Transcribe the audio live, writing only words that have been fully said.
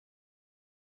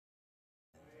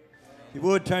If you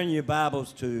would turn your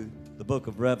Bibles to the book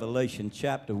of Revelation,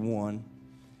 chapter 1.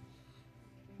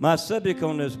 My subject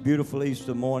on this beautiful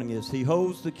Easter morning is He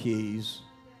holds the keys.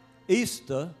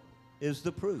 Easter is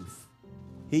the proof.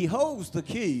 He holds the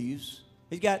keys.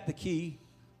 He's got the key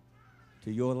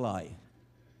to your life.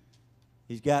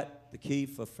 He's got the key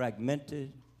for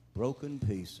fragmented, broken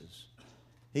pieces.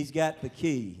 He's got the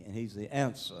key, and He's the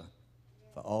answer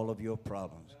for all of your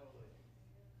problems.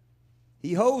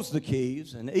 He holds the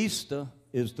keys, and Easter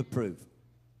is the proof.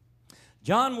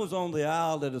 John was on the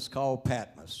isle that is called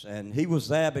Patmos, and he was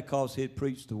there because he had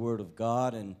preached the Word of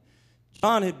God. And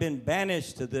John had been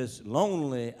banished to this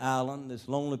lonely island, this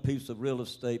lonely piece of real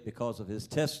estate, because of his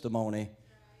testimony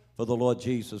for the Lord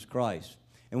Jesus Christ.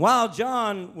 And while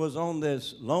John was on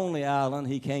this lonely island,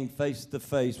 he came face to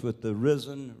face with the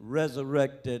risen,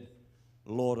 resurrected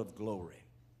Lord of glory.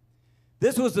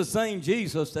 This was the same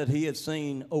Jesus that he had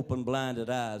seen open blinded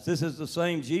eyes. This is the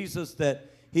same Jesus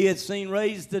that he had seen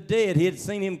raise the dead. He had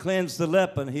seen him cleanse the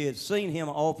leper. He had seen him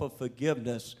offer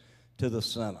forgiveness to the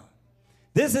sinner.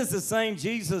 This is the same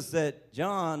Jesus that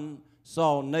John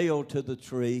saw nailed to the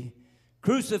tree,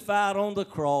 crucified on the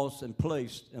cross, and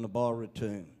placed in a borrowed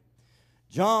tomb.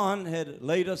 John had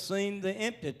later seen the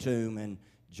empty tomb, and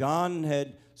John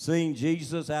had seen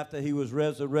Jesus after he was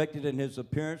resurrected in his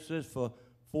appearances for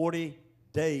 40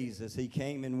 days as he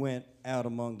came and went out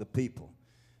among the people.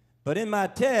 But in my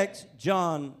text,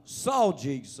 John saw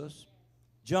Jesus,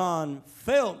 John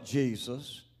felt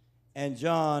Jesus, and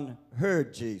John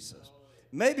heard Jesus.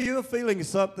 Maybe you're feeling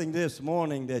something this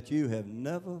morning that you have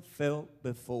never felt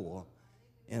before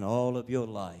in all of your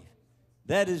life.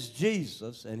 That is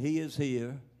Jesus, and He is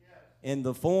here in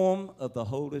the form of the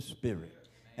Holy Spirit.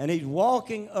 And He's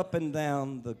walking up and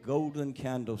down the golden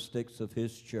candlesticks of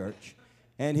His church.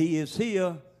 And He is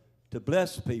here to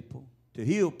bless people, to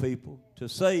heal people, to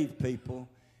save people,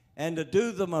 and to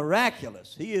do the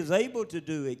miraculous. He is able to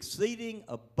do exceeding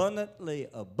abundantly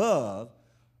above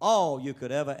all you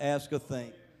could ever ask or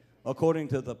think, according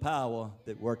to the power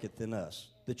that worketh in us,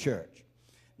 the church.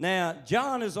 Now,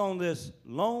 John is on this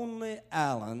lonely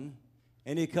island,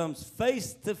 and he comes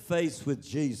face to face with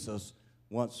Jesus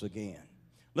once again.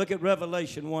 Look at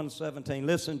Revelation 1:17.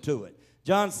 Listen to it.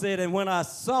 John said, and when I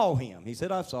saw him, he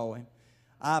said, I saw him,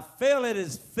 I fell at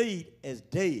his feet as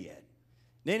dead.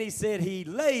 Then he said, he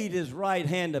laid his right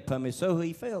hand upon me. So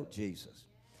he felt Jesus,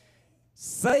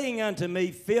 saying unto me,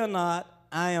 fear not,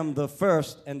 I am the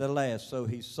first and the last. So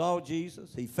he saw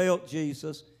Jesus, he felt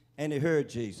Jesus, and he heard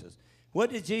Jesus.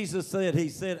 What did Jesus say? He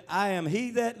said, I am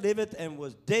he that liveth and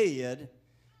was dead.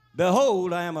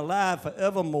 Behold, I am alive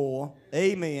forevermore.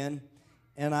 Amen.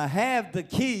 And I have the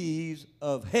keys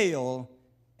of hell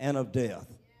and of death.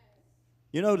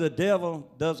 You know, the devil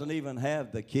doesn't even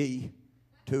have the key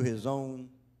to his own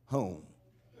home.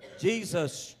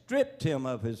 Jesus stripped him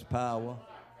of his power,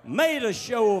 made a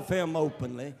show of him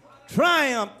openly,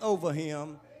 triumphed over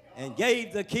him, and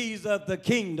gave the keys of the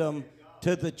kingdom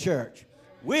to the church.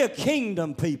 We're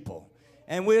kingdom people,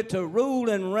 and we're to rule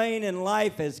and reign in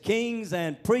life as kings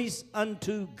and priests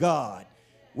unto God.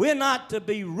 We're not to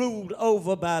be ruled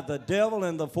over by the devil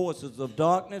and the forces of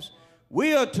darkness.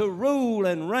 We are to rule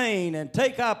and reign and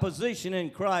take our position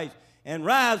in Christ and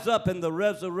rise up in the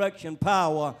resurrection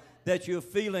power that you're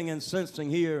feeling and sensing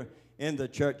here in the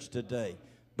church today.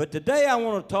 But today I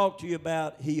want to talk to you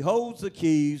about He holds the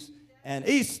keys, and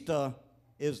Easter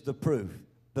is the proof.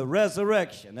 The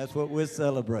resurrection, that's what we're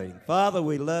celebrating. Father,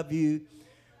 we love you.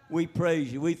 We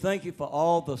praise you. We thank you for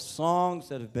all the songs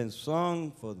that have been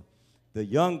sung, for the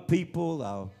young people,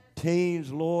 our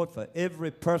teens, Lord, for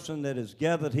every person that is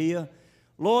gathered here.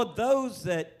 Lord, those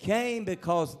that came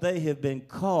because they have been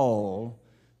called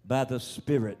by the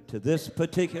Spirit to this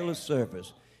particular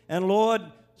service. And Lord,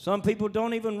 some people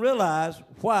don't even realize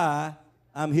why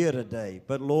I'm here today.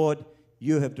 But Lord,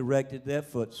 you have directed their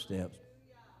footsteps.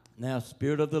 Now,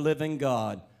 Spirit of the living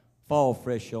God, fall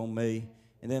fresh on me,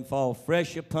 and then fall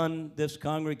fresh upon this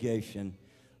congregation.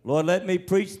 Lord, let me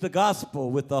preach the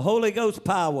gospel with the Holy Ghost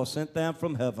power sent down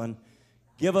from heaven.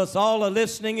 Give us all a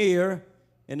listening ear.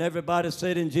 And everybody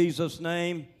said in Jesus'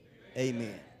 name,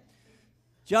 amen.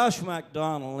 Josh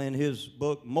McDonald, in his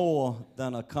book, More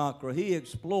Than a Conqueror, he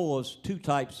explores two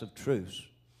types of truths.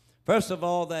 First of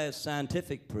all, there is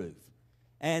scientific proof.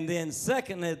 And then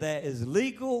secondly, there is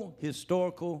legal,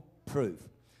 historical proof.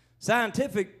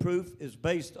 Scientific proof is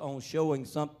based on showing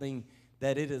something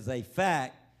that it is a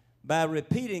fact by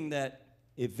repeating that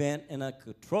event in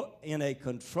a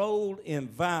controlled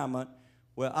environment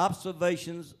where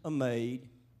observations are made,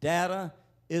 data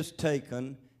is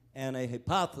taken, and a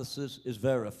hypothesis is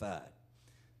verified.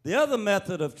 The other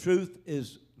method of truth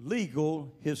is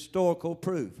legal historical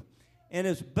proof. And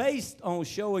it's based on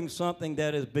showing something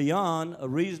that is beyond a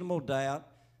reasonable doubt,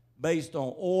 based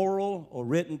on oral or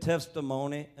written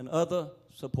testimony and other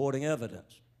supporting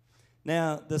evidence.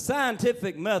 Now, the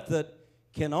scientific method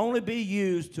can only be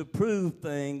used to prove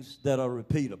things that are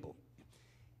repeatable.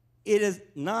 It is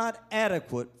not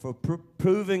adequate for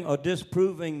proving or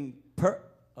disproving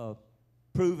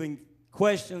proving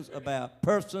questions about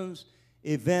persons,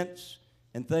 events,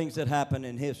 and things that happen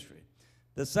in history.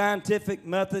 The scientific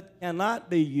method cannot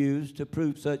be used to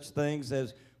prove such things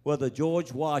as whether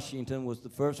George Washington was the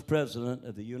first president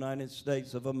of the United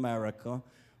States of America,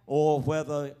 or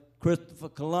whether Christopher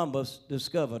Columbus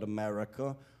discovered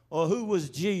America, or who was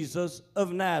Jesus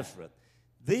of Nazareth.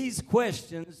 These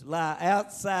questions lie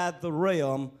outside the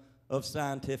realm of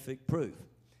scientific proof.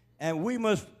 And we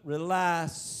must rely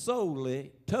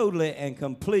solely, totally, and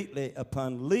completely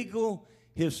upon legal,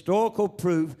 historical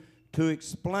proof to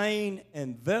explain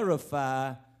and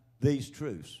verify these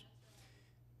truths.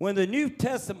 When the New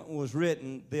Testament was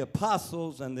written, the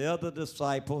apostles and the other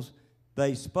disciples,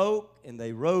 they spoke and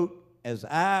they wrote as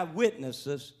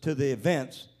eyewitnesses to the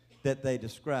events that they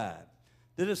described.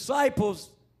 The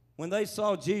disciples, when they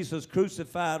saw Jesus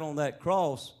crucified on that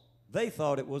cross, they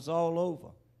thought it was all over.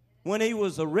 When he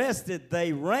was arrested,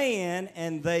 they ran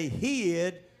and they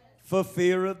hid for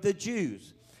fear of the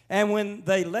Jews. And when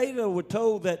they later were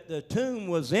told that the tomb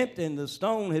was empty and the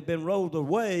stone had been rolled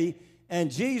away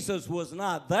and Jesus was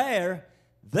not there,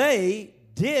 they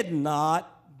did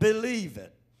not believe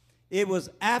it. It was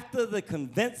after the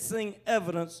convincing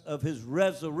evidence of his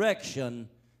resurrection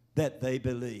that they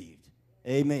believed.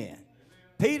 Amen.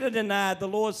 Peter denied the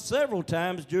Lord several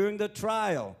times during the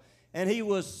trial, and he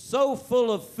was so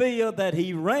full of fear that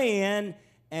he ran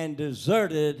and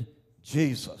deserted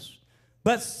Jesus.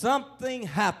 But something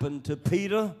happened to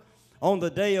Peter on the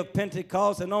day of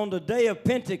Pentecost, and on the day of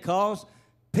Pentecost,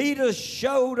 Peter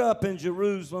showed up in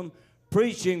Jerusalem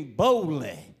preaching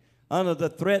boldly under the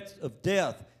threats of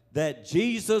death that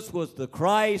Jesus was the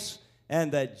Christ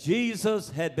and that Jesus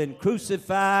had been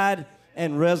crucified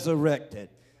and resurrected.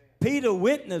 Peter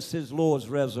witnessed his Lord's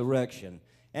resurrection,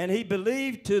 and he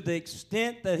believed to the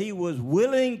extent that he was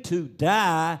willing to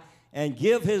die and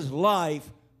give his life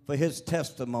for his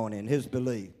testimony and his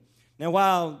belief. Now,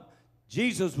 while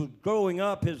Jesus was growing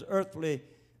up, his earthly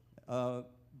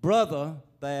brother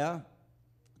there,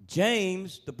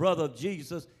 James, the brother of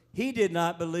Jesus, he did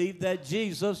not believe that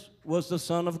Jesus was the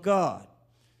Son of God.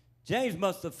 James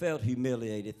must have felt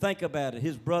humiliated. Think about it.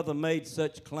 His brother made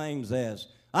such claims as,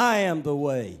 I am the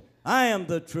way, I am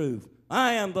the truth,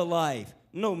 I am the life.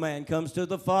 No man comes to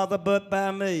the Father but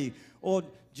by me. Or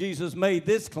Jesus made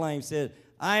this claim, said,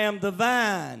 I am the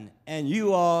vine and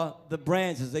you are the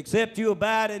branches. Except you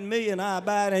abide in me and I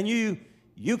abide in you,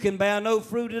 you can bear no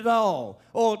fruit at all.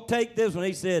 Or take this one.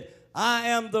 He said, I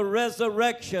am the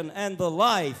resurrection and the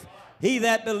life. He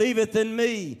that believeth in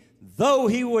me, though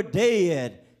he were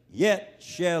dead, yet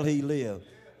shall he live.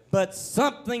 But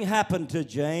something happened to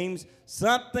James.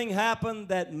 Something happened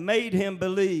that made him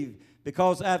believe.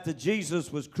 Because after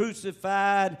Jesus was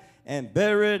crucified and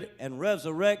buried and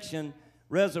resurrected,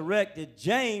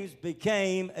 James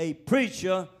became a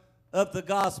preacher of the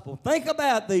gospel. Think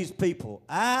about these people,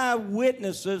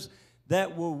 eyewitnesses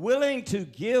that were willing to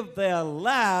give their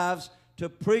lives to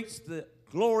preach the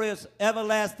glorious,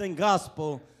 everlasting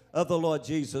gospel of the Lord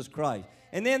Jesus Christ.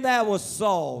 And then there was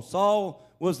Saul. Saul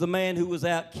was the man who was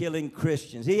out killing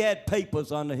Christians. He had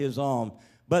papers under his arm,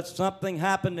 but something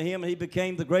happened to him and he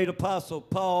became the great apostle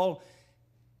Paul.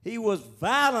 He was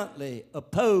violently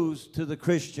opposed to the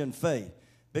Christian faith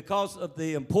because of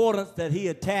the importance that he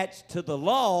attached to the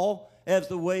law as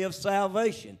the way of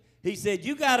salvation. He said,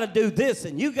 you got to do this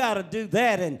and you got to do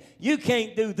that, and you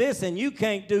can't do this and you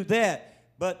can't do that.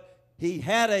 But he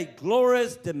had a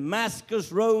glorious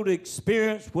Damascus Road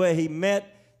experience where he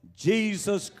met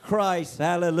Jesus Christ.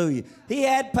 Hallelujah. He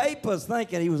had papers,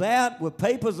 thinking he was out with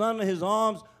papers under his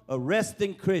arms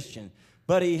arresting Christians.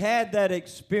 But he had that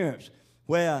experience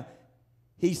where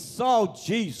he saw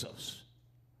Jesus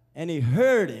and he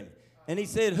heard him. And he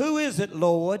said, who is it,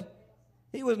 Lord?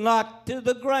 He was knocked to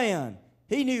the ground.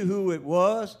 He knew who it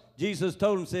was. Jesus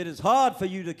told him, said, it's hard for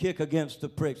you to kick against the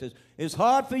pricks. It's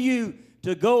hard for you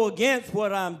to go against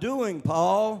what I'm doing,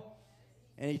 Paul.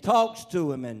 And he talks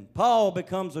to him, and Paul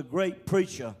becomes a great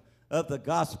preacher of the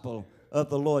gospel of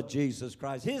the Lord Jesus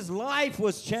Christ. His life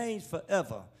was changed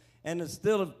forever. And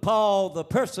instead of Paul the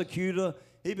persecutor,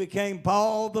 he became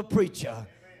Paul the preacher. Amen.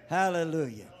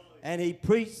 Hallelujah. And he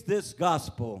preached this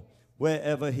gospel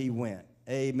wherever he went.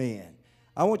 Amen.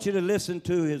 I want you to listen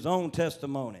to his own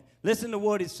testimony. Listen to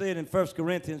what he said in 1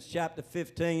 Corinthians chapter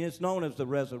 15. It's known as the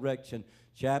resurrection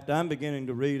chapter. I'm beginning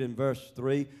to read in verse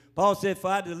 3. Paul said,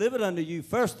 "For I delivered unto you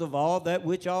first of all that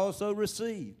which I also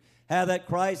received, how that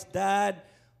Christ died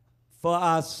for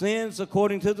our sins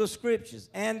according to the Scriptures,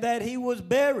 and that he was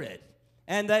buried,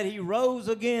 and that he rose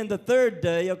again the third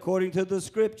day according to the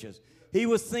Scriptures. He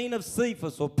was seen of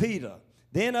Cephas," or Peter,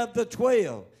 "then of the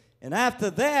 12. And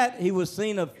after that he was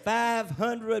seen of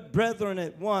 500 brethren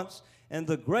at once, and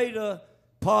the greater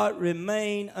part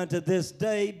remain unto this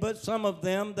day, but some of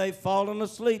them, they've fallen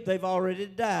asleep. They've already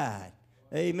died."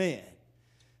 Amen.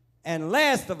 And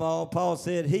last of all, Paul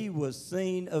said, "He was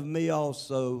seen of me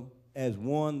also as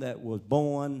one that was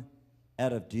born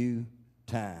out of due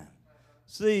time."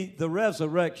 See, the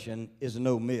resurrection is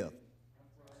no myth.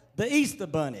 The Easter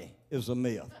bunny is a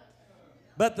myth.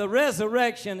 But the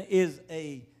resurrection is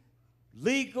a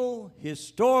legal,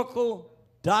 historical,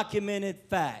 documented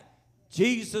fact.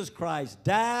 Jesus Christ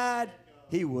died,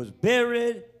 he was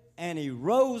buried, and he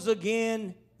rose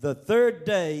again the third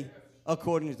day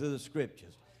according to the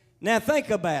Scriptures. Now think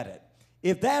about it.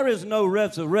 If there is no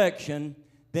resurrection,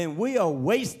 then we are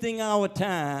wasting our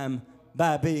time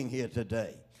by being here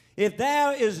today. If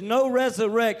there is no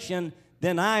resurrection,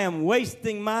 then I am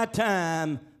wasting my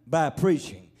time by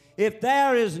preaching. If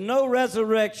there is no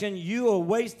resurrection, you are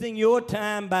wasting your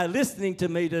time by listening to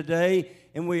me today,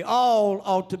 and we all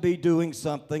ought to be doing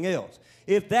something else.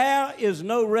 If there is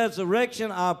no resurrection,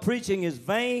 our preaching is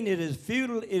vain, it is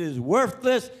futile, it is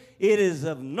worthless, it is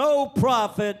of no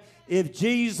profit if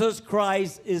Jesus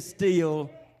Christ is still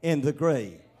in the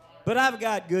grave. But I've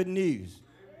got good news.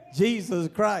 Jesus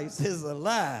Christ is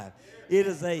alive. It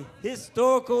is a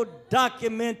historical,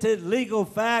 documented, legal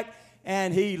fact,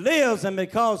 and he lives, and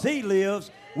because he lives,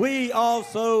 we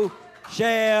also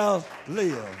shall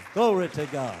live. Glory to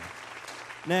God.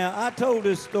 Now, I told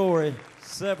this story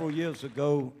several years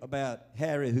ago about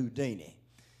Harry Houdini.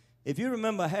 If you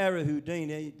remember Harry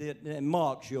Houdini, it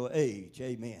marks your age.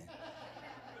 Amen.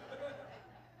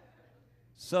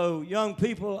 So, young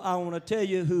people, I want to tell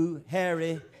you who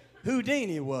Harry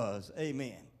Houdini was.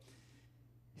 Amen.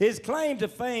 His claim to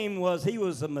fame was he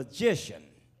was a magician,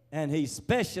 and he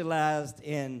specialized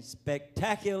in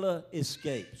spectacular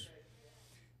escapes.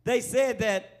 They said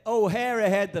that old Harry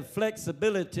had the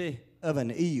flexibility of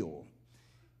an eel.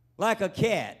 Like a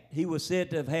cat, he was said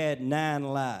to have had 9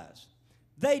 lives.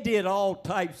 They did all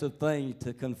types of things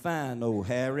to confine old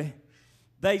Harry.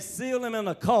 They sealed him in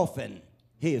a coffin.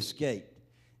 He escaped.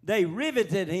 They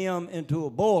riveted him into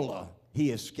a boiler. He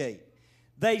escaped.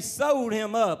 They sewed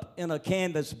him up in a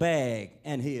canvas bag,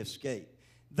 and he escaped.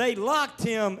 They locked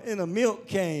him in a milk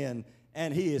can,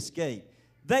 and he escaped.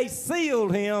 They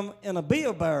sealed him in a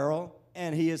beer barrel,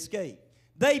 and he escaped.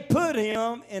 They put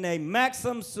him in a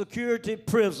maximum security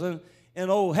prison,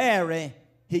 and old Harry,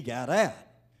 he got out.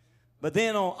 But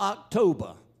then on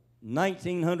October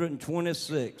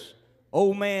 1926,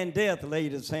 old man Death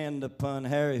laid his hand upon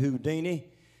Harry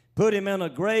Houdini, put him in a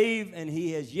grave, and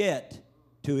he has yet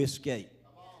to escape.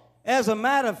 As a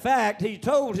matter of fact, he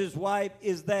told his wife,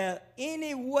 "Is there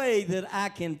any way that I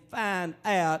can find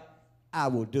out? I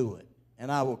will do it,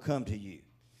 and I will come to you.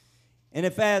 And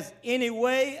if there's any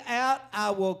way out,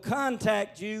 I will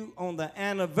contact you on the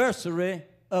anniversary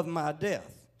of my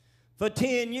death." For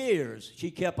 10 years, she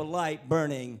kept a light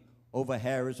burning over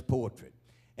Harry's portrait.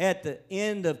 At the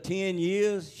end of 10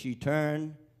 years, she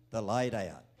turned the light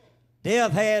out.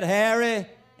 Death had Harry,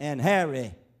 and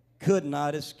Harry could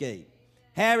not escape.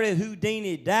 Harry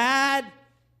Houdini died.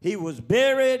 He was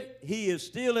buried. He is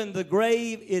still in the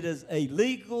grave. It is a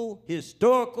legal,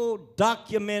 historical,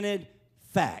 documented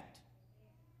fact.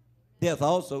 Death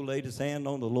also laid his hand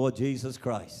on the Lord Jesus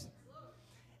Christ.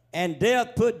 And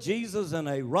death put Jesus in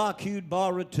a rock-hewed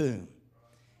borrowed tomb.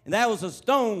 And there was a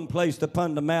stone placed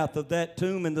upon the mouth of that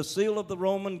tomb and the seal of the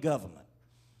Roman government.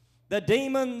 The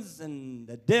demons and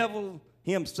the devil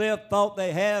himself thought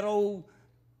they had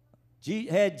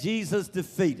Jesus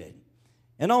defeated.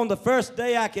 And on the first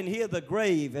day, I can hear the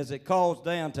grave as it calls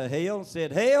down to hell,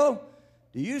 said, "Hell,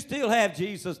 do you still have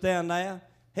Jesus down there?"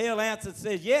 Hell answered,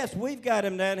 says, "Yes, we've got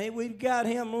him down here. We've got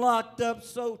him locked up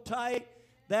so tight,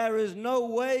 there is no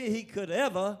way he could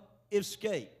ever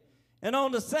escape." And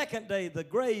on the second day, the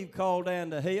grave called down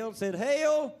to hell, said,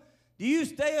 "Hell, do you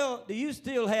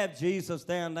still have Jesus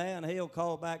down there?" And hell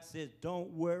called back and said,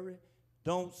 "Don't worry,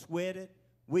 don't sweat it.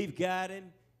 We've got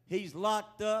him. He's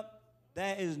locked up.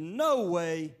 There is no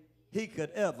way he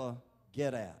could ever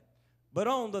get out." But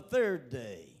on the third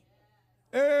day,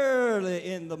 early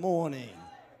in the morning,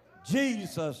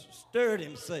 Jesus stirred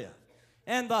himself,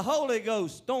 and the Holy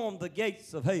Ghost stormed the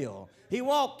gates of hell. He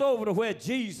walked over to where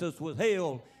Jesus was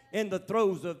held, in the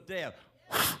throes of death.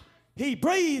 He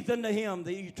breathed into him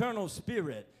the eternal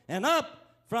spirit, and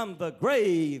up from the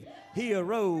grave he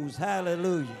arose.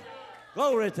 Hallelujah.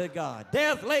 Glory to God.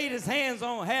 Death laid his hands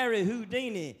on Harry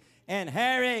Houdini, and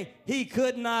Harry, he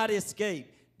could not escape.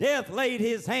 Death laid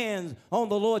his hands on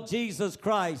the Lord Jesus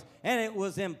Christ, and it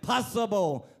was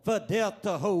impossible for death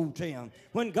to hold him.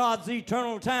 When God's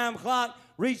eternal time clock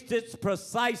reached its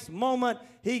precise moment,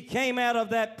 he came out of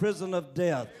that prison of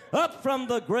death. Up from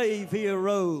the grave he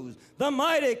arose, the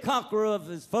mighty conqueror of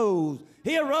his foes.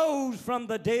 He arose from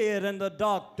the dead and the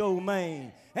dark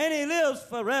domain, and he lives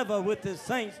forever with his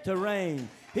saints to reign.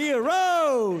 He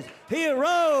arose,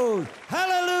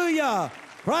 hallelujah,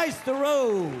 Christ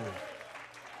arose.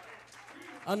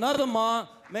 Another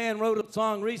man wrote a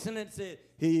song recently and said,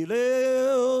 he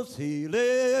lives,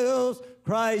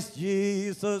 Christ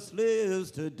Jesus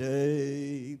lives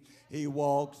today. He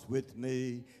walks with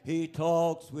me, he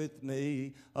talks with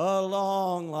me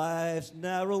along life's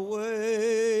narrow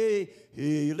way.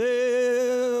 He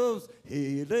lives,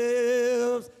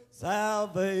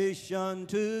 salvation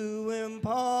to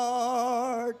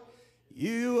impart.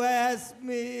 You ask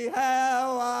me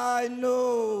how I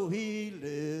know he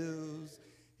lives.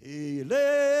 He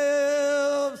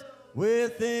lives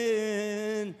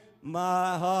within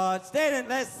my heart. Stand it,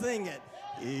 let's sing it.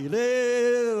 He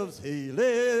lives,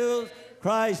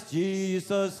 Christ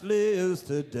Jesus lives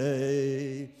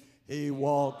today. He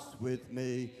walks with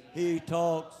me, he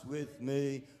talks with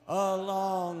me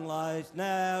along life's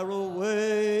narrow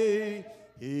way.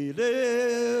 He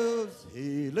lives,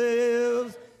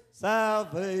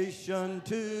 salvation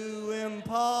to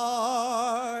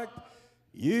impart.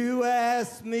 You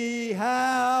ask me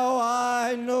how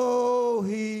I know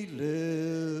he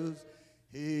lives.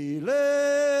 He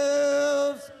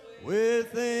lives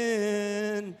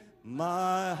within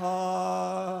my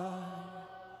heart.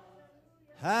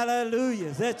 Hallelujah.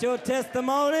 Is that your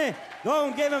testimony? Go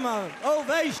and give him an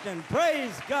ovation.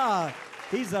 Praise God.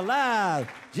 He's alive.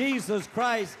 Jesus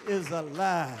Christ is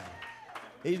alive.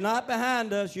 He's not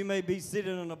behind us. You may be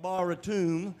sitting in a borrowed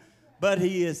tomb, but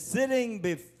he is sitting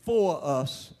before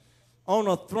us on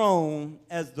a throne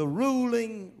as the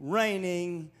ruling,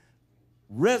 reigning,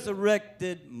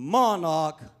 resurrected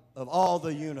monarch of all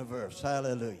the universe.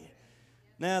 Hallelujah.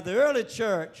 Now, the early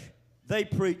church, they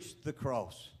preached the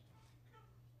cross,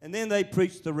 and then they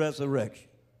preached the resurrection.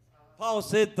 Paul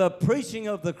said, the preaching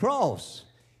of the cross,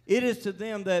 it is to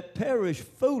them that perish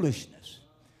foolishness,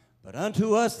 but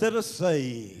unto us that are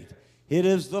saved, it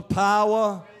is the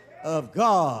power of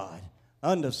God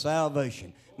unto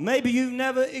salvation. Maybe you've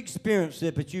never experienced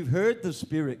it, but you've heard the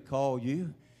Spirit call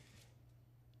you.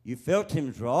 You felt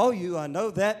him draw you. I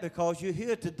know that because you're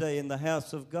here today in the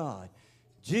house of God.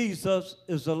 Jesus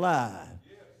is alive.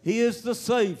 He is the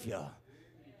Savior,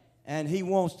 and he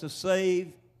wants to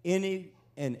save any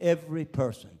and every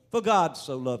person. For God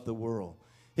so loved the world,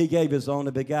 he gave his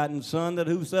only begotten Son, that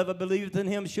whosoever believeth in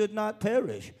him should not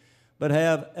perish, but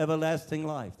have everlasting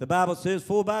life. The Bible says,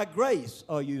 for by grace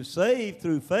are you saved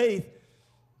through faith,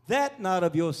 that not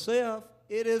of yourself,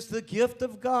 it is the gift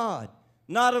of God,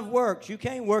 not of works. You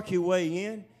can't work your way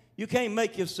in. You can't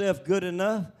make yourself good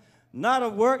enough. Not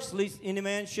of works, lest any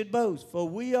man should boast. For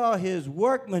we are his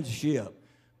workmanship,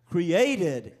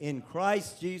 created in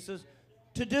Christ Jesus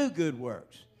to do good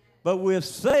works. But we're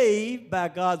saved by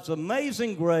God's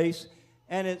amazing grace,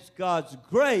 and it's God's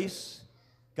grace,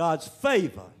 God's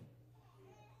favor.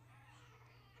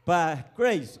 By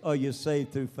grace are you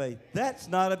saved through faith. That's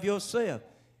not of yourself.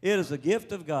 It is a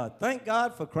gift of God. Thank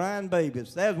God for crying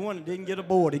babies. There's one that didn't get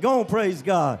aborted. Go on, praise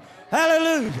God.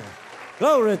 Hallelujah.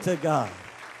 Glory to God.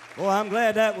 Boy, I'm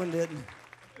glad that one didn't.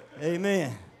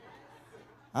 Amen.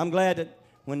 I'm glad that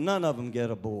when none of them get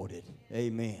aborted.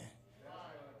 Amen.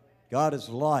 God is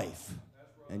life,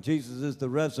 and Jesus is the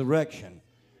resurrection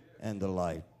and the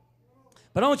life.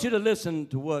 But I want you to listen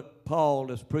to what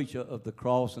Paul, as preacher of the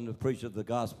cross and the preacher of the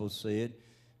gospel, said.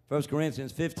 1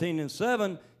 Corinthians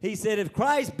 15:7, he said, if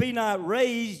Christ be not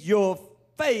raised, your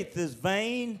faith is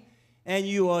vain, and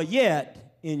you are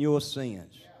yet in your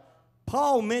sins.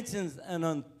 Paul mentions an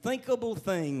unthinkable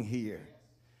thing here.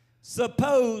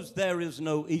 Suppose there is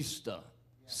no Easter.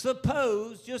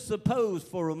 Suppose, just suppose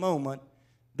for a moment,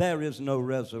 there is no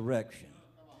resurrection.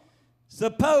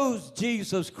 Suppose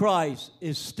Jesus Christ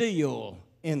is still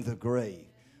in the grave.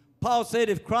 Paul said,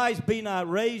 if Christ be not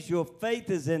raised, your faith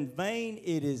is in vain.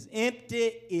 It is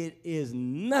empty. It is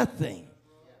nothing.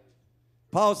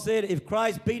 Paul said, if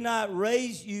Christ be not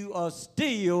raised, you are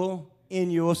still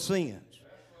in your sins.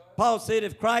 Paul said,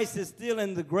 if Christ is still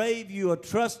in the grave, you are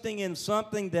trusting in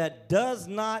something that does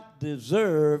not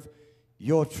deserve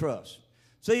your trust.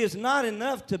 See, it's not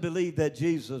enough to believe that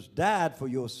Jesus died for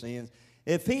your sins.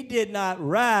 If he did not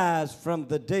rise from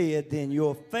the dead, then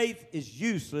your faith is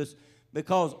useless,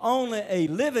 because only a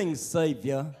living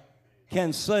Savior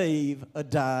can save a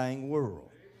dying world.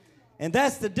 And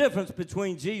that's the difference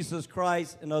between Jesus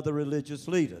Christ and other religious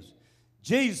leaders.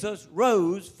 Jesus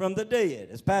rose from the dead.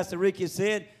 As Pastor Ricky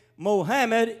said,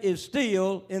 Mohammed is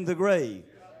still in the grave.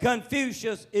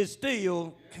 Confucius is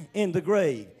still in the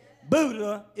grave.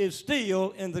 Buddha is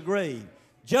still in the grave.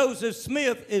 Joseph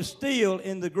Smith is still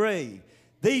in the grave.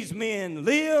 These men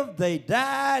lived, they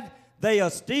died, they are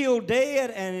still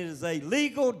dead, and it is a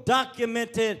legal,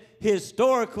 documented,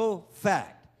 historical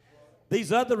fact.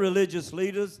 These other religious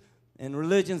leaders and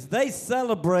religions, they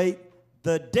celebrate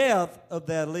the death of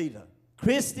their leader.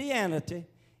 Christianity,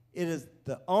 it is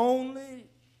the only,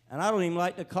 and I don't even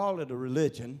like to call it a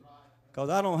religion, because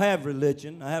I don't have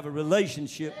religion. I have a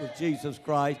relationship with Jesus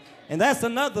Christ. And that's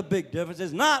another big difference.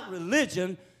 It's not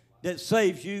religion that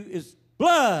saves you. It's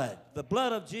blood, the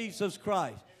blood of Jesus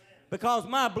Christ. Because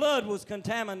my blood was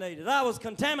contaminated. I was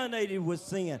contaminated with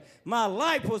sin. My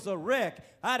life was a wreck.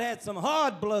 I'd had some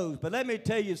hard blows. But let me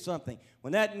tell you something.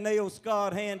 When that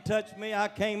nail-scarred hand touched me, I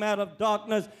came out of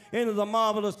darkness into the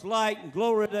marvelous light, and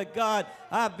glory to God.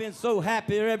 I've been so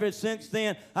happy ever since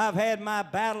then. I've had my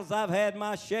battles. I've had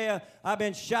my share. I've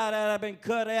been shot at. I've been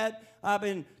cut at. I've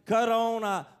been cut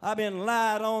on. I've been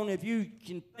lied on. If you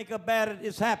can think about it,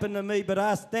 it's happened to me. But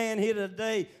I stand here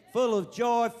today full of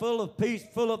joy, full of peace,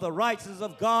 full of the righteousness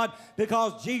of God,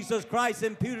 because Jesus Christ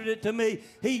imputed it to me.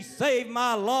 He saved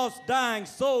my lost, dying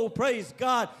soul. Praise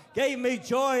God. Gave me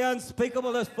joy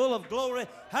unspeakable that's full of glory.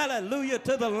 Hallelujah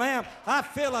to the Lamb. I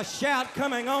feel a shout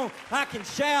coming on. I can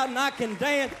shout and I can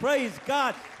dance. Praise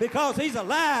God, because he's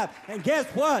alive. And guess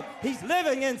what? He's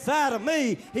living inside of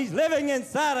me. He's living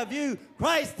inside of you.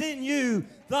 Christ in you,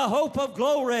 the hope of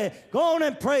glory. Go on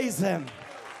and praise him.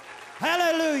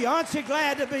 Hallelujah. Aren't you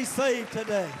glad to be saved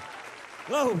today?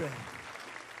 Glory.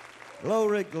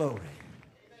 Glory, glory.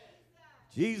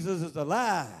 Jesus is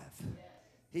alive.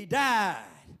 He died.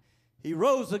 He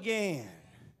rose again.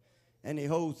 And he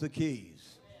holds the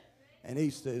keys. And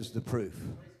Easter is the proof.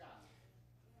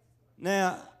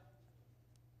 Now,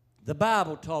 the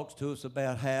Bible talks to us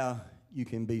about how you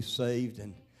can be saved.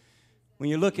 And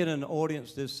when you look at an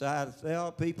audience this size, there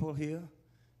are people here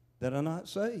that are not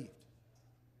saved.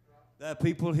 There are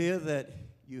people here that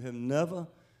you have never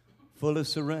fully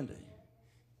surrendered.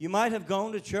 You might have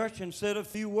gone to church and said a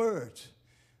few words,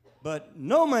 but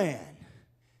no man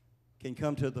can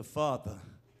come to the Father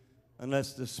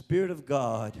unless the Spirit of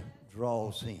God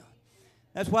draws him.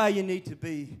 That's why you need to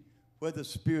be where the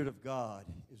Spirit of God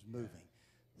is moving.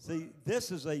 See,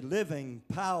 this is a living,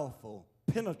 powerful,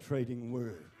 penetrating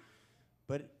word.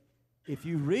 But if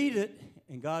you read it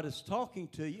and God is talking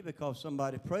to you because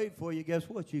somebody prayed for you, guess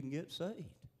what? You can get saved.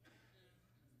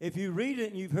 If you read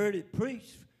it and you've heard it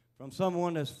preached from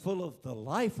someone that's full of the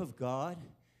life of God,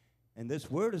 and this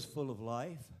word is full of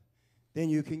life, then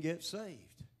you can get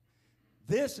saved.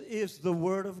 This is the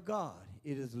word of God.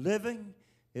 It is living.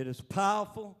 It is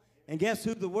powerful. And guess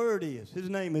who the word is? His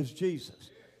name is Jesus.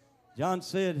 John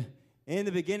said, in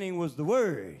the beginning was the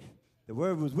word. The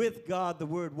word was with God. The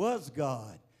word was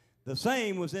God. The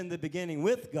same was in the beginning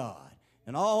with God.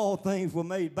 And all things were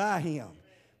made by him.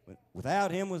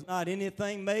 Without him was not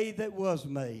anything made that was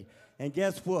made. And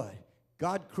guess what?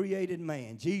 God created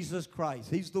man. Jesus Christ.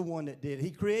 He's the one that did it.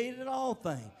 He created all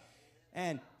things.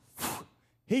 And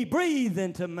he breathed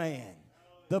into man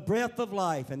the breath of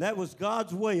life. And that was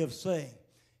God's way of saying,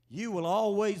 you will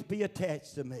always be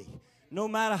attached to me. No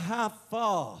matter how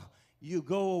far you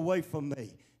go away from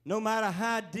me. No matter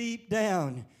how deep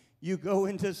down you go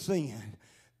into sin.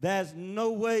 There's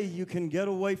no way you can get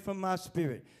away from my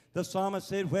spirit. The psalmist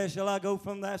said, where shall I go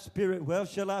from thy spirit? Where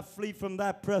shall I flee from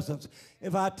thy presence?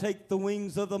 If I take the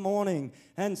wings of the morning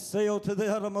and sail to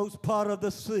the uttermost part of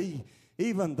the sea,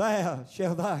 even there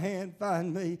shall thy hand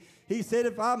find me. He said,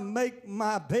 if I make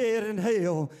my bed in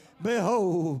hell,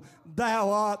 behold,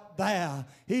 thou art there.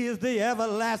 He is the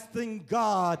everlasting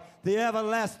God, the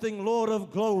everlasting Lord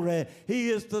of glory. He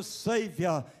is the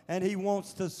Savior, and he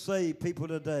wants to save people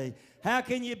today. How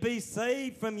can you be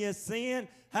saved from your sin?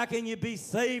 How can you be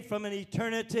saved from an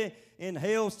eternity in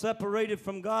hell separated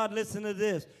from God? Listen to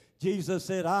this. Jesus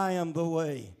said, I am the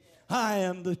way. I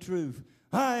am the truth.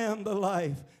 I am the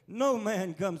life. No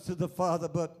man comes to the Father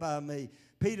but by me.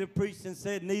 Peter preached and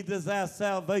said, neither is our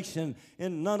salvation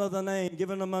in none other name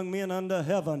given among men under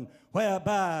heaven,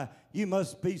 whereby you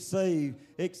must be saved,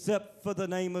 except for the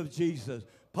name of Jesus.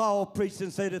 Paul preached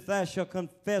and said, if thou shalt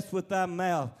confess with thy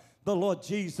mouth the Lord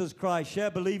Jesus Christ, shall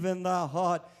believe in thy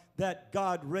heart that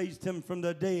God raised him from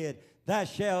the dead, thou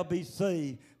shalt be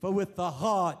saved. For with the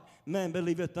heart man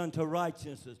believeth unto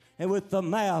righteousness, and with the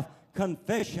mouth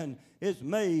confession is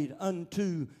made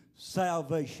unto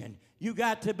salvation. You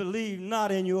got to believe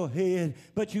not in your head,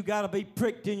 but you got to be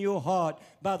pricked in your heart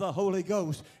by the Holy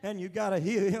Ghost. And you got to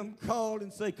hear him call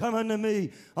and say, come unto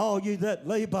me, all you that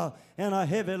labor and are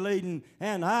heavy laden,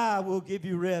 and I will give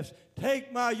you rest.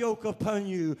 Take my yoke upon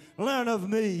you. Learn of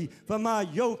me, for my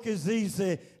yoke is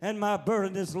easy and my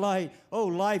burden is light. Oh,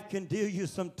 life can deal you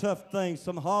some tough things,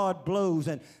 some hard blows,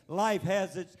 and life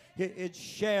has its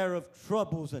share of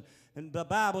troubles. And the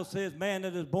Bible says, man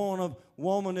that is born of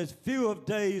woman is few of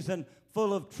days and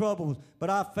full of troubles. But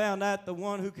I found out the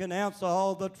one who can answer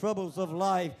all the troubles of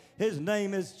life. His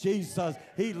name is Jesus.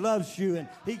 He loves you, and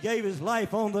he gave his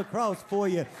life on the cross for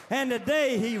you. And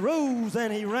today he rules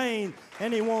and he reigns,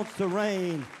 and he wants to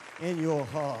reign in your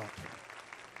heart.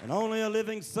 And only a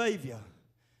living Savior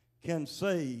can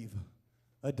save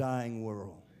a dying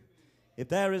world. If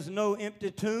there is no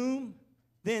empty tomb,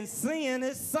 then sin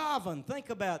is sovereign.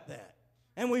 Think about that.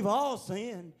 And we've all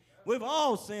sinned. We've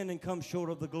all sinned and come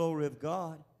short of the glory of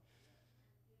God.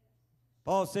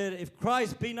 Paul said, if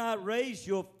Christ be not raised,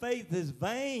 your faith is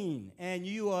vain, and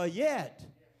you are yet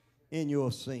in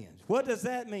your sins. What does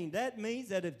that mean? That means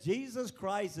that if Jesus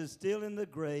Christ is still in the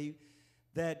grave,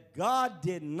 that God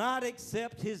did not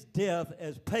accept his death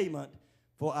as payment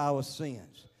for our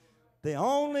sins. The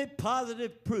only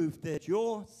positive proof that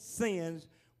your sins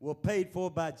were paid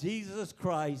for by Jesus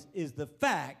Christ is the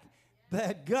fact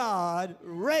that God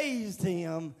raised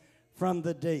him from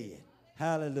the dead.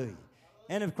 Hallelujah.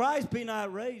 And if Christ be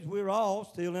not raised, we're all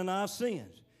still in our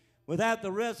sins. Without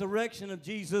the resurrection of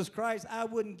Jesus Christ, I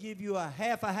wouldn't give you a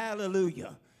half a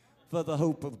hallelujah for the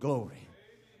hope of glory.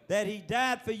 That he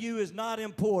died for you is not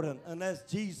important unless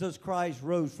Jesus Christ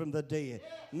rose from the dead.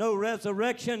 No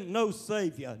resurrection, no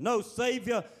Savior. No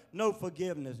Savior, no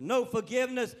forgiveness. No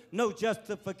forgiveness, no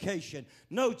justification.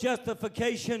 No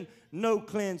justification, no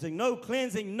cleansing. No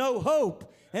cleansing, no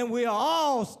hope. And we are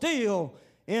all still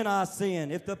in our sin.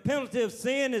 If the penalty of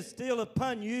sin is still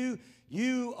upon you,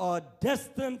 you are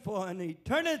destined for an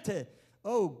eternity.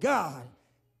 Oh God.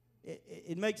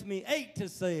 It makes me ache to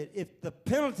say it. If the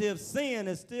penalty of sin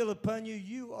is still upon you,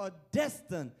 you are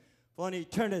destined for an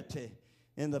eternity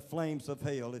in the flames of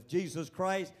hell. If Jesus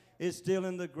Christ is still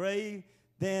in the grave,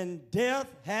 then death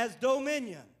has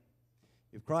dominion.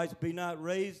 If Christ be not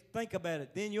raised, think about it.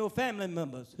 Then your family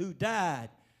members who died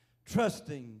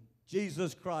trusting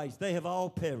Jesus Christ, they have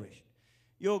all perished.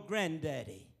 Your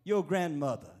granddaddy, your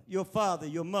grandmother, your father,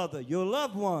 your mother, your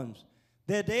loved ones,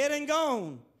 they're dead and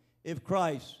gone if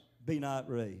Christ be not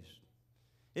raised.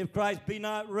 If Christ be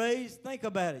not raised, think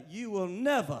about it. You will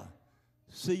never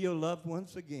see your loved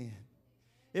ones again.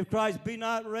 If Christ be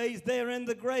not raised, they're in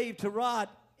the grave to rot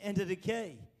and to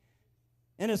decay.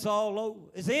 And it's all over.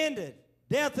 It's ended.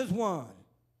 Death is won.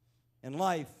 And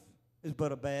life is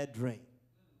but a bad dream.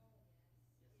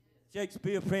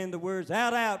 Shakespeare penned the words,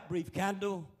 out, out, brief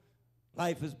candle.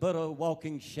 Life is but a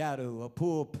walking shadow, a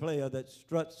poor player that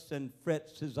struts and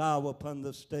frets his hour upon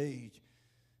the stage,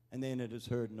 and then it is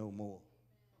heard no more.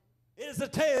 It is a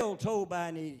tale told by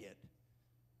an idiot.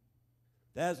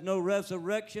 There's no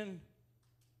resurrection.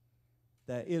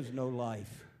 There is no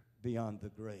life beyond the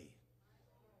grave.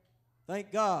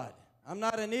 Thank God. I'm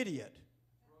not an idiot.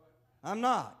 I'm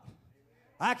not.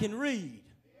 I can read.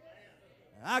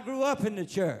 I grew up in the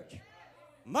church.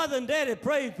 Mother and Daddy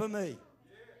prayed for me.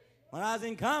 When I was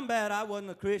in combat, I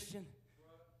wasn't a Christian.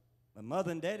 But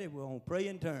Mother and Daddy were on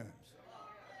praying terms.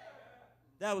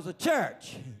 That was a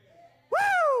church.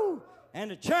 Woo!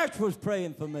 And the church was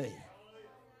praying for me.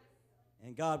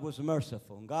 And God was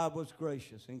merciful, and God was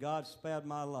gracious, and God spared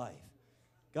my life.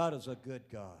 God is a good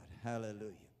God.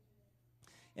 Hallelujah.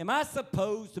 Am I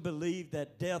supposed to believe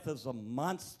that death is a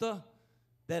monster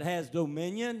that has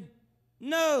dominion?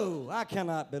 No, I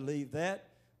cannot believe that.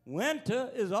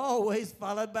 Winter is always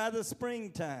followed by the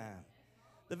springtime.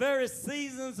 The very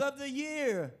seasons of the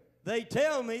year, they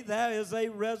tell me there is a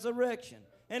resurrection.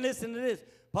 And listen to this.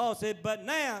 Paul said, but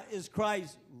now is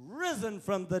Christ risen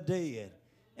from the dead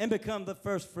and become the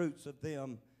first fruits of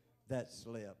them that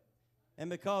slept. And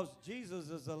because Jesus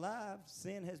is alive,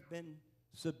 sin has been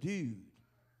subdued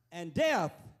and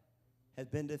death has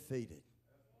been defeated.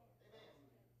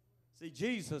 See,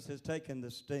 Jesus has taken the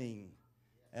sting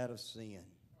out of sin.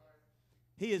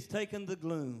 He has taken the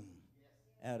gloom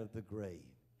out of the grave.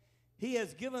 He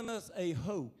has given us a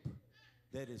hope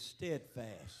that is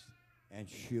steadfast and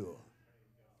sure.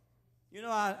 You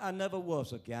know, I never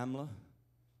was a gambler.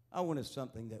 I wanted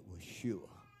something that was sure.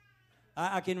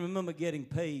 I can remember getting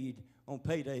paid on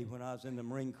payday when I was in the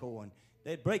Marine Corps. And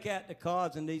they'd break out the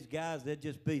cards, and these guys, they'd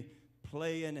just be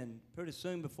playing, and pretty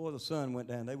soon before the sun went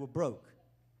down, they were broke.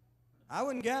 I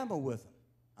wouldn't gamble with them.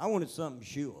 I wanted something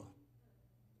sure.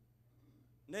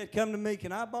 And they'd come to me,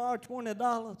 can I borrow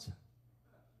 $20?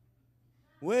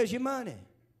 Where's your money?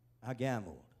 I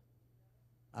gambled.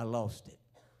 I lost it.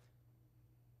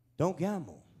 Don't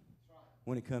gamble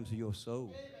when it comes to your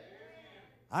soul.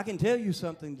 I can tell you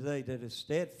something today that is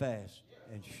steadfast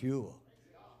and sure.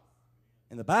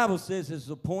 And the Bible says it's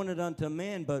appointed unto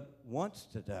men but once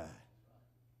to die.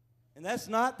 And that's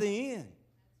not the end.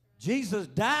 Jesus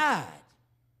died.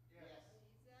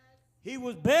 He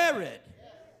was buried.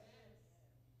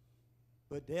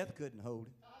 But death couldn't hold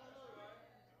him.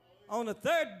 On the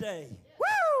third day,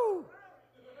 woo!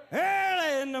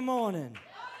 Early in the morning,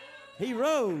 he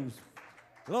rose.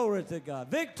 Glory to God.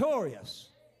 Victorious.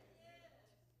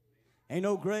 Ain't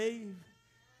no grave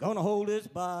gonna hold his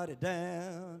body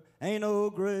down. Ain't no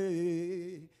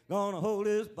grave gonna hold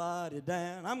his body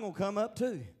down. I'm gonna come up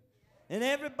too. And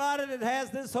everybody that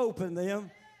has this hope in them,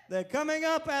 they're coming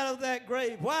up out of that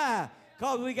grave. Why?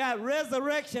 Because we got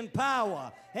resurrection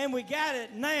power, and we got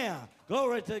it now.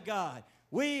 Glory to God.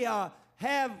 We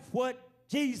have what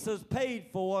Jesus paid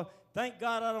for. Thank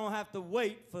God I don't have to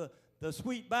wait for the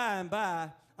sweet by and by.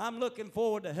 I'm looking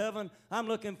forward to heaven. I'm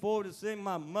looking forward to seeing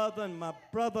my mother and my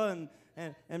brother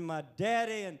and my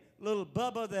daddy and little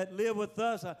Bubba that live with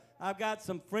us. I've got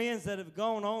some friends that have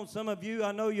gone on. Some of you,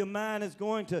 I know your mind is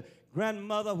going to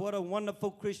grandmother, what a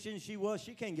wonderful Christian she was.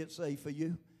 She can't get saved for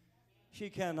you. She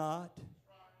cannot.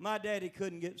 My daddy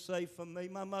couldn't get saved for me.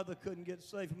 My mother couldn't get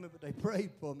saved for me, but they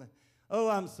prayed for me. Oh,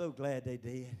 I'm so glad they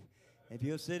did. If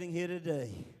you're sitting here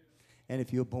today, and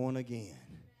if you're born again,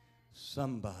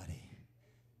 somebody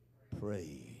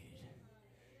prayed.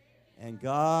 And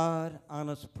God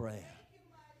honors prayer.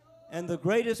 And the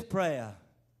greatest prayer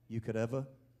you could ever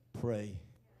pray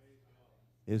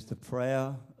is the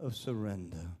prayer of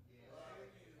surrender.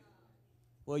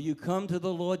 Well, you come to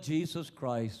the Lord Jesus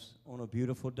Christ on a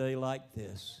beautiful day like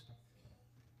this,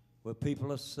 where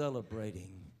people are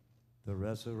celebrating the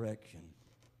resurrection.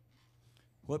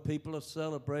 Where people are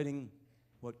celebrating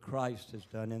what Christ has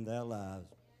done in their lives.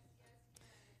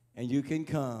 And you can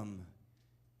come,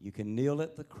 you can kneel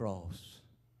at the cross,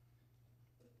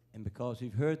 and because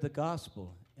you've heard the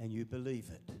gospel and you believe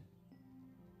it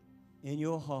in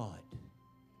your heart,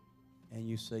 and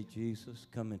you say, Jesus,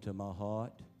 come into my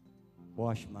heart,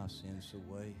 wash my sins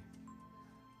away,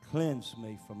 cleanse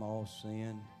me from all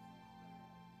sin.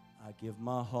 I give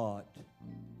my heart,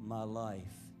 my life,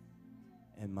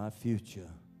 and my future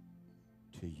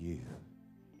to you.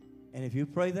 And if you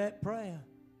pray that prayer,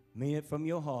 mean it from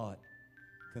your heart,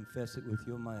 confess it with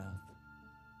your mouth,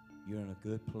 you're in a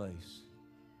good place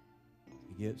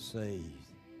to get saved,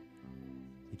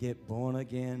 to get born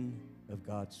again of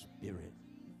God's Spirit.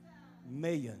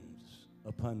 Millions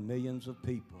upon millions of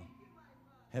people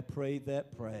have prayed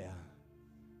that prayer,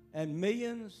 and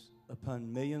millions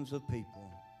upon millions of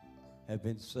people have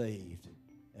been saved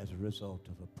as a result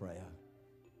of a prayer.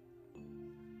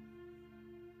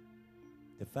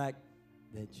 The fact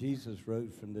that Jesus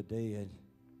rose from the dead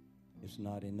is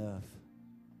not enough.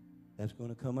 There's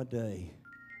going to come a day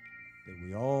that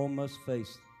we all must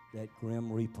face that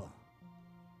grim reaper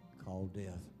called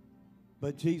death.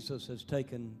 But Jesus has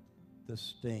taken the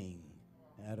sting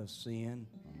out of sin.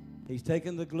 He's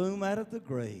taken the gloom out of the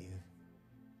grave.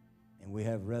 And we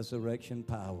have resurrection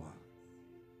power.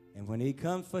 And when he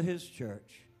comes for his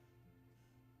church,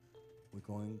 we're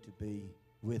going to be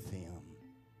with him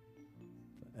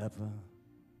forever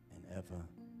and ever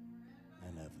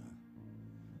and ever.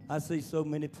 I see so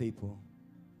many people,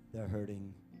 they're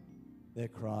hurting, they're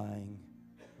crying,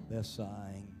 they're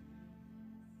sighing,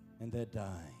 and they're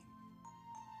dying.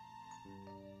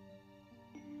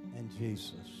 And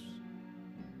Jesus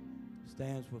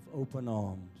stands with open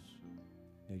arms.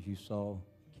 As you saw,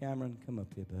 Cameron, come up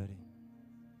here, buddy.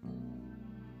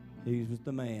 He was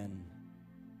the man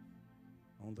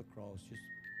on the cross. Just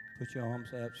put your arms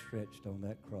outstretched on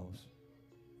that cross.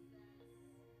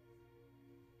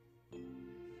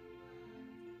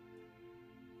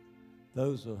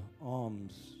 Those are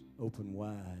arms open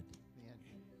wide.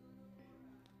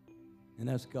 And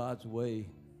that's God's way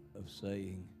of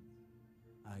saying,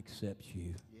 I accept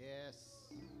you. Yes.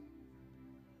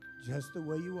 Just the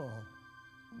way you are.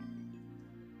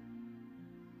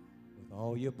 With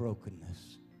all your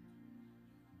brokenness.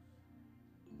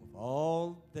 With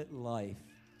all that life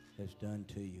has done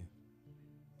to you.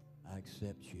 I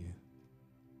accept you.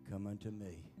 Come unto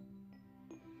me.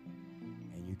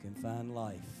 And you can find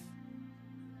life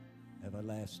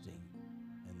everlasting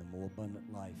in the more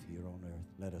abundant life here on earth.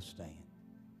 Let us stand.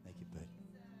 Thank you, buddy.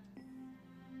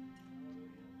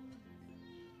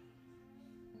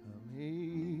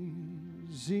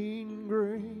 Amazing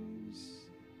grace,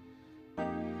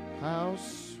 how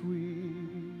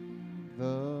sweet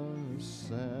the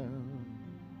sound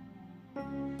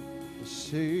that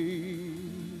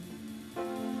saved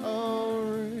a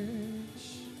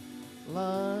wretch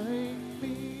like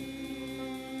me.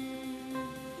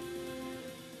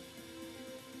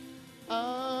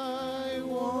 I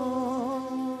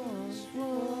once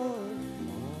was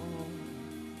lost,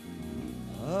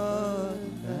 but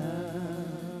now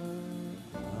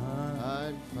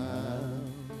I'm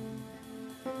found.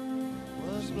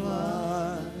 Was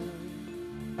blind,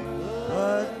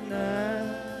 but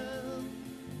now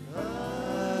I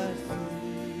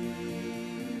see.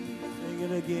 Sing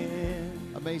it again.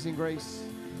 Amazing grace.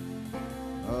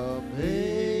 Amazing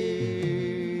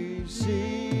grace.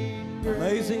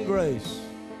 Amazing grace.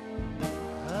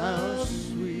 How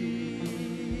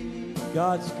sweet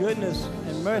God's goodness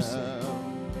and mercy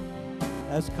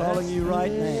that's calling you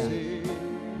right now.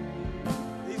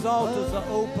 These altars are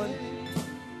open.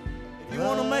 If you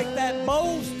want to make that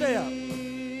bold step,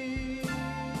 say,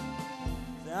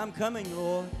 I'm coming,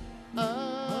 Lord.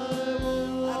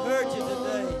 I've heard you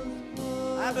today.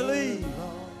 I believe.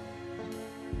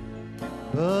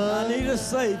 I need a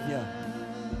Savior.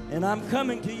 And I'm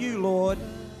coming to you, Lord.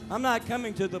 I'm not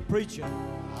coming to the preacher.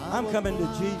 I'm coming to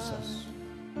Jesus.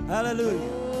 Hallelujah.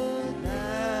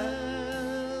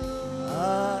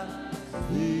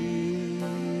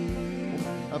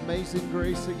 Amazing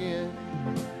grace again.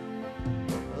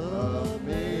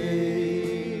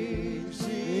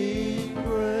 Amazing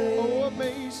grace. Oh,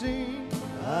 amazing.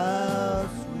 How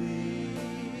sweet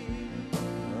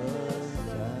the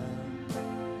sound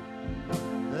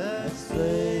that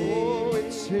saved. Oh,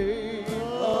 it saved a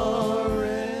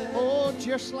wretch. Oh,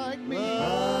 just like me.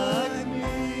 Like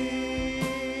me.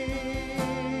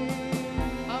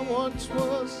 I once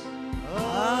was.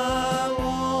 I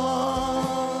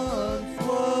once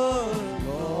was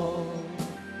lost,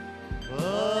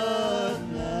 but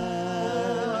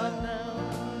now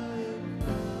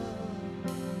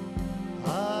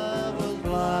I was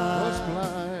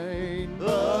blind,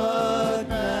 but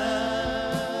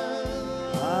now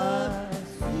I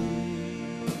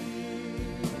see.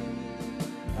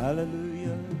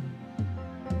 Hallelujah.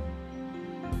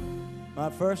 My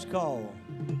first call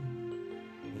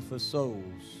is for souls.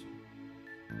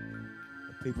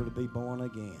 People to be born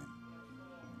again.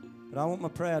 But I want my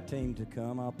prayer team to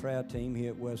come, our prayer team here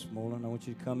at Westmoreland. I want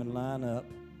you to come and line up.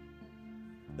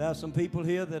 There are some people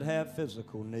here that have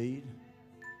physical need,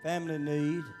 family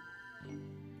need,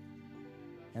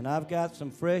 and I've got some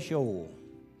fresh oil.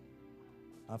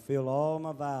 I fill all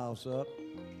my vials up.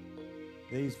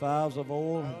 These vials of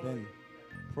oil have been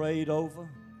prayed over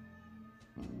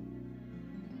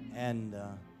and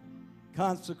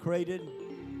consecrated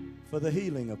for the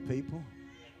healing of people.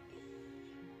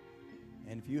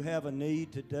 And if you have a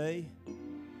need today,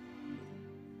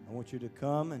 I want you to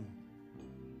come and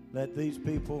let these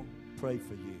people pray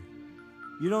for you.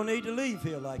 You don't need to leave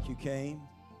here like you came.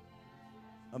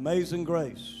 Amazing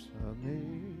grace.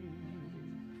 Amazing.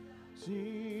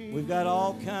 We've got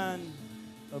all kinds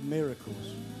of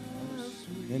miracles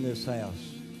in this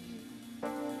house.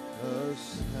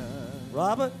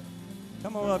 Robert,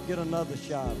 come on up, get another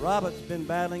shot. Robert's been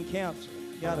battling cancer.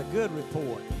 Got a good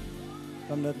report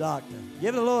from the doctor.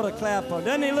 Give the Lord a clap for him.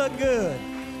 Doesn't he look good?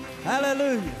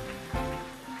 Hallelujah.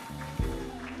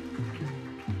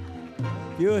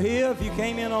 If you're here, if you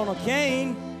came in on a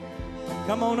cane,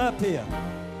 come on up here.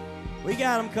 We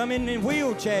got them coming in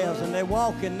wheelchairs and they're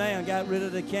walking now. Got rid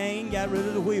of the cane, got rid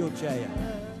of the wheelchair.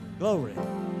 Glory.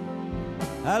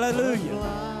 Hallelujah.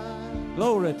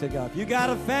 Glory to God. If you got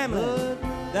a family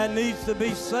that needs to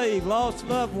be saved, lost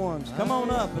loved ones, come on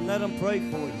up and let them pray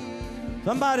for you.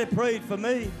 Somebody prayed for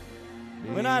me.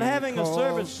 We're not having a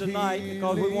service tonight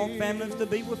because we want families to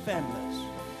be with families.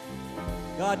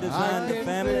 God designed the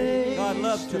family. God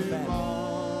loves the family.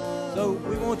 So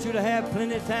we want you to have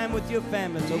plenty of time with your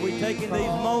family. So we're taking these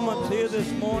moments here this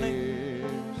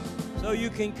morning so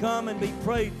you can come and be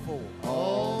prayed for.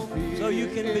 So you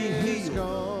can be healed.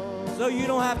 So you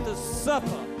don't have to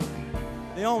suffer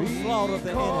the onslaught of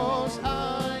the enemy.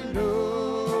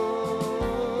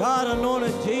 God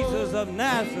anointed Jesus of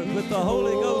Nazareth with the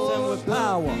Holy Ghost and with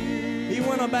power. He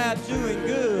went about doing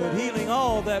good, healing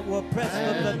all that were oppressed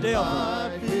of the devil,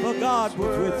 for God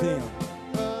was with him.